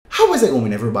How is it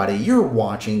going, everybody? You're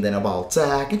watching Then About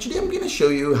Tech, and today I'm going to show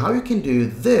you how you can do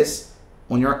this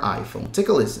on your iPhone. Take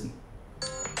a listen.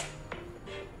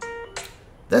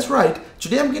 That's right,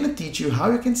 today I'm going to teach you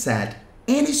how you can set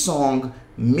any song,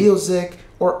 music,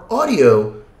 or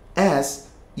audio as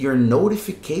your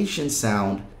notification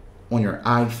sound on your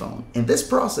iPhone. And this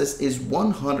process is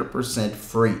 100%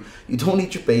 free. You don't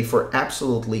need to pay for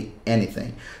absolutely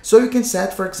anything. So you can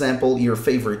set, for example, your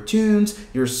favorite tunes,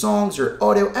 your songs, your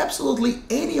audio, absolutely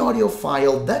any audio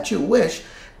file that you wish,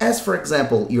 as for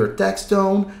example, your text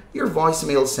tone, your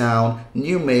voicemail sound,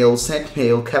 new mail, sent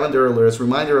mail, calendar alerts,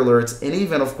 reminder alerts, and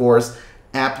even, of course,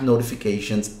 app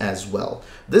notifications as well.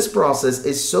 This process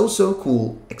is so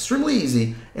cool, extremely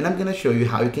easy, and I'm gonna show you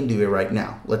how you can do it right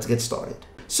now. Let's get started.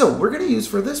 So we're going to use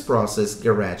for this process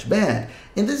GarageBand,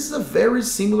 and this is a very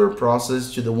similar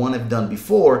process to the one I've done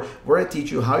before, where I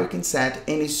teach you how you can set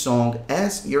any song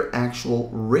as your actual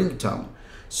ringtone.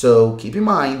 So keep in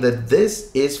mind that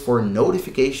this is for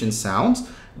notification sounds,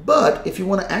 but if you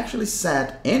want to actually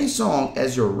set any song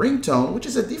as your ringtone, which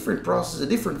is a different process, a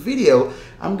different video,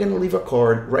 I'm going to leave a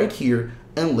card right here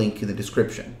and link in the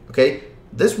description. Okay,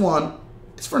 this one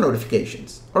is for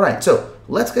notifications. All right, so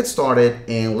let's get started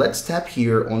and let's tap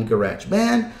here on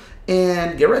GarageBand.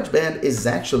 And GarageBand is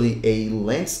actually a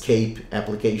landscape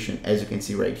application, as you can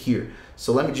see right here.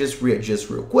 So let me just readjust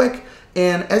real quick.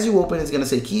 And as you open, it's gonna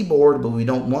say keyboard, but we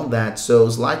don't want that. So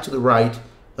slide to the right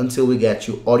until we get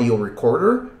to audio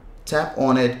recorder, tap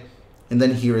on it, and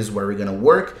then here is where we're gonna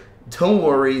work. Don't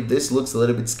worry, this looks a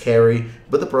little bit scary,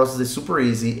 but the process is super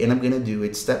easy and I'm gonna do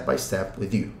it step by step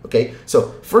with you, okay?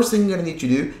 So first thing you're gonna need to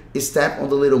do is tap on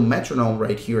the little metronome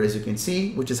right here, as you can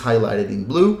see, which is highlighted in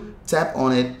blue. Tap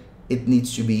on it, it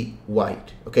needs to be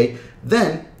white, okay?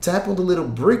 Then tap on the little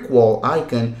brick wall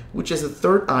icon, which is the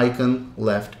third icon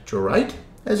left to right,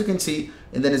 as you can see,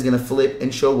 and then it's gonna flip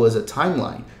and show us a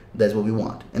timeline. That's what we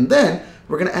want. And then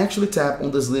we're gonna actually tap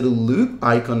on this little loop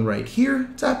icon right here,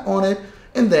 tap on it,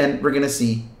 and then we're gonna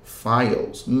see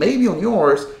files. Maybe on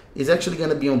yours is actually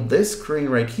gonna be on this screen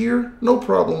right here. No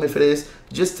problem if it is,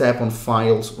 just tap on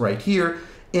files right here.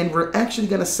 And we're actually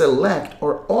gonna select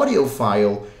our audio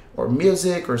file or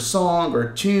music or song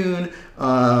or tune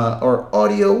or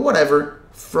audio, whatever,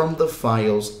 from the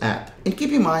Files app. And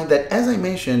keep in mind that, as I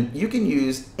mentioned, you can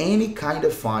use any kind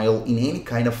of file in any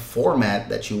kind of format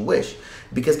that you wish,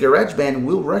 because GarageBand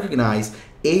will recognize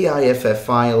AIFF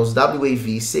files,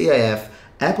 WAV, CIF,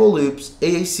 Apple Loops,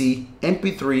 AAC,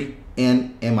 MP3,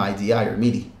 and MIDI or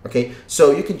MIDI, okay? So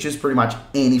you can choose pretty much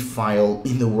any file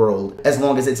in the world as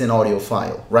long as it's an audio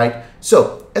file, right?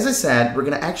 So, as I said, we're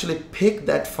gonna actually pick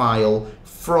that file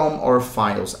from our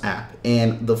Files app.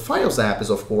 And the Files app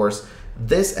is, of course,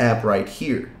 this app right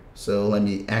here. So let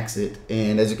me exit,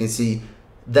 and as you can see,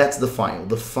 that's the file,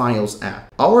 the Files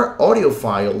app. Our audio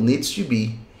file needs to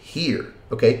be here,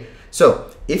 okay? So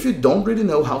if you don't really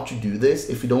know how to do this,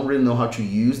 if you don't really know how to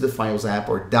use the Files app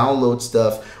or download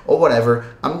stuff or whatever,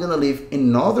 I'm gonna leave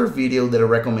another video that I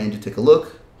recommend you take a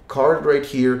look. Card right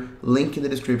here, link in the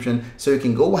description, so you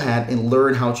can go ahead and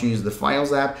learn how to use the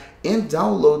Files app and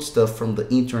download stuff from the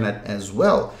internet as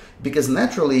well. Because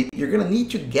naturally, you're gonna need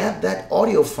to get that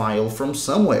audio file from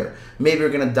somewhere. Maybe you're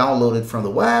gonna download it from the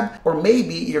web, or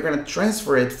maybe you're gonna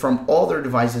transfer it from other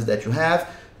devices that you have.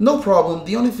 No problem,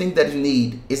 the only thing that you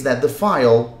need is that the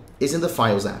file is in the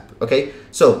Files app, okay?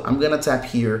 So I'm gonna tap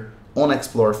here on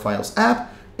Explore Files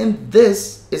app, and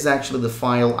this is actually the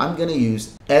file I'm gonna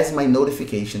use as my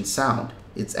notification sound.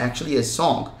 It's actually a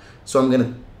song. So I'm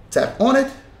gonna tap on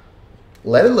it,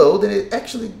 let it load, and it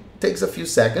actually takes a few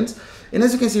seconds. And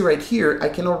as you can see right here, I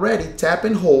can already tap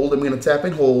and hold. I'm gonna tap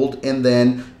and hold and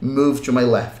then move to my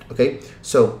left, okay?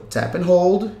 So tap and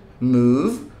hold,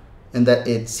 move, and that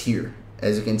it's here,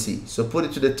 as you can see. So put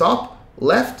it to the top,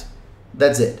 left,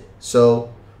 that's it.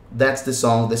 So that's the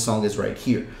song. The song is right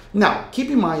here. Now, keep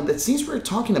in mind that since we're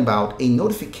talking about a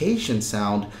notification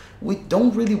sound, we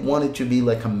don't really want it to be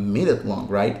like a minute long,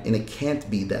 right? And it can't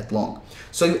be that long.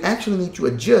 So you actually need to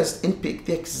adjust and pick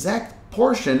the exact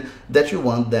portion that you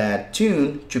want that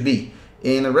tune to be.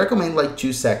 And I recommend like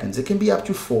 2 seconds. It can be up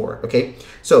to 4, okay?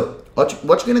 So what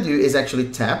you're gonna do is actually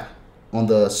tap on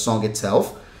the song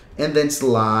itself and then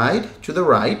slide to the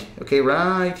right, okay,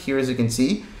 right here, as you can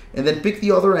see, and then pick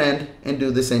the other end and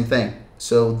do the same thing.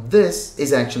 So this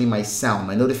is actually my sound,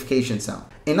 my notification sound.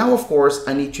 And now, of course,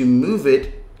 I need to move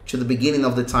it to the beginning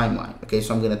of the timeline. Okay,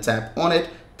 so I'm gonna tap on it,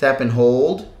 tap and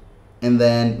hold, and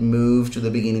then move to the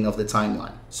beginning of the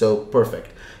timeline. So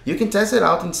perfect. You can test it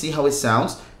out and see how it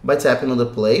sounds by tapping on the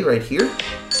play right here.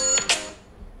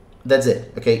 That's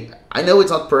it, okay? I know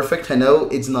it's not perfect. I know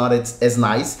it's not as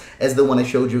nice as the one I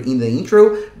showed you in the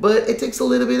intro, but it takes a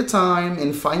little bit of time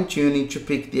and fine-tuning to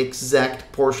pick the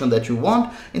exact portion that you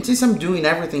want. And since I'm doing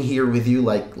everything here with you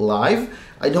like live,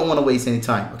 I don't want to waste any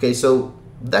time, okay? So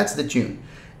that's the tune.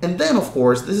 And then, of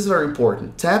course, this is very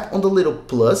important. Tap on the little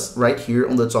plus right here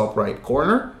on the top right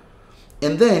corner.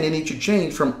 And then you need to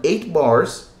change from 8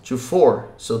 bars to 4.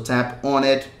 So tap on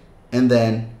it and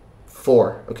then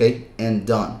 4, okay? And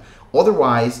done.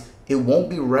 Otherwise, it won't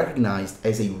be recognized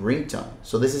as a ringtone.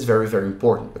 So this is very, very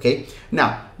important, okay?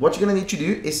 Now, what you're gonna need to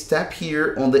do is tap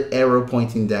here on the arrow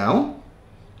pointing down,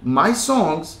 My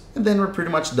Songs, and then we're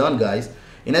pretty much done, guys.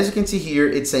 And as you can see here,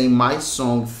 it's saying My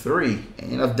Song 3.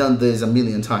 And I've done this a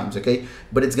million times, okay?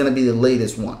 But it's gonna be the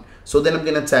latest one. So then I'm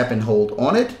gonna tap and hold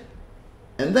on it.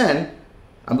 And then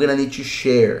I'm gonna need to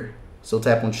share. So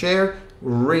tap on share,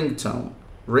 ringtone.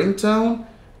 Ringtone,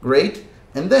 great.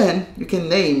 And then you can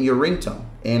name your ringtone.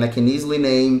 And I can easily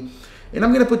name, and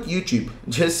I'm gonna put YouTube,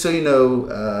 just so you know,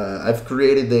 I've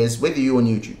created this with you on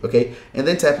YouTube, okay? And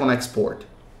then tap on export.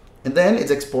 And then it's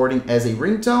exporting as a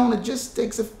ringtone. It just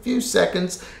takes a few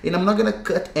seconds, and I'm not gonna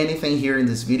cut anything here in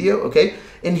this video, okay?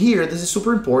 And here, this is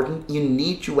super important. You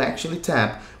need to actually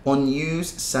tap on use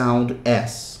sound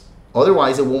S.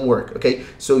 Otherwise, it won't work, okay?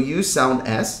 So use sound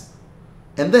S,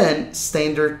 and then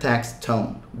standard text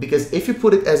tone. Because if you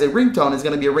put it as a ringtone, it's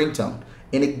gonna be a ringtone.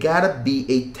 And it gotta be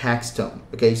a text tone,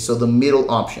 okay? So the middle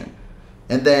option.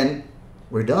 And then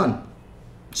we're done.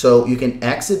 So you can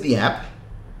exit the app.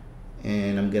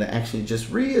 And I'm gonna actually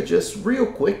just readjust real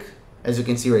quick, as you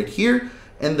can see right here.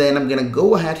 And then I'm gonna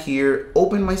go ahead here,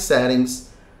 open my settings,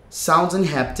 sounds and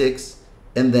haptics,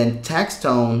 and then text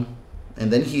tone,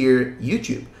 and then here,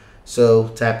 YouTube. So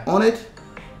tap on it,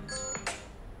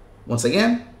 once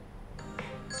again,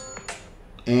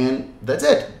 and that's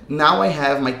it. Now I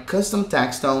have my custom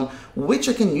text tone, which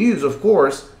I can use, of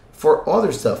course, for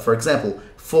other stuff. For example,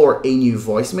 for a new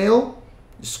voicemail,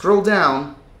 scroll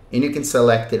down, and you can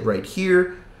select it right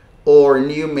here, or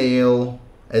new mail,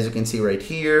 as you can see right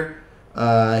here,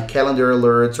 calendar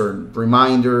alerts or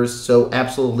reminders, so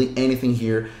absolutely anything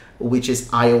here which is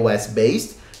iOS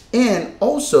based. And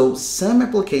also some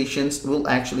applications will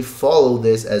actually follow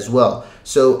this as well.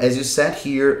 So as you set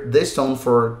here, this tone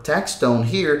for text tone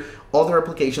here, other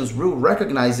applications will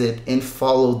recognize it and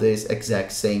follow this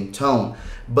exact same tone.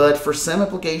 But for some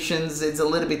applications, it's a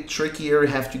little bit trickier. You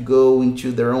have to go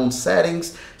into their own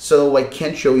settings. So I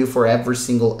can't show you for every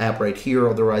single app right here.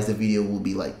 Otherwise, the video will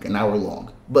be like an hour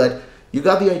long. But you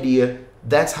got the idea.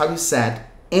 That's how you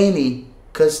set any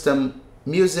custom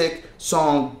music,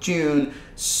 song, tune,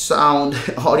 sound,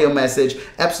 audio message,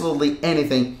 absolutely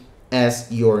anything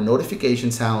as your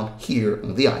notification sound here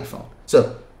on the iPhone.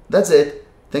 So that's it.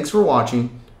 Thanks for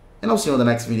watching, and I'll see you on the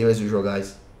next video as usual,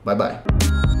 guys.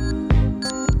 Bye-bye.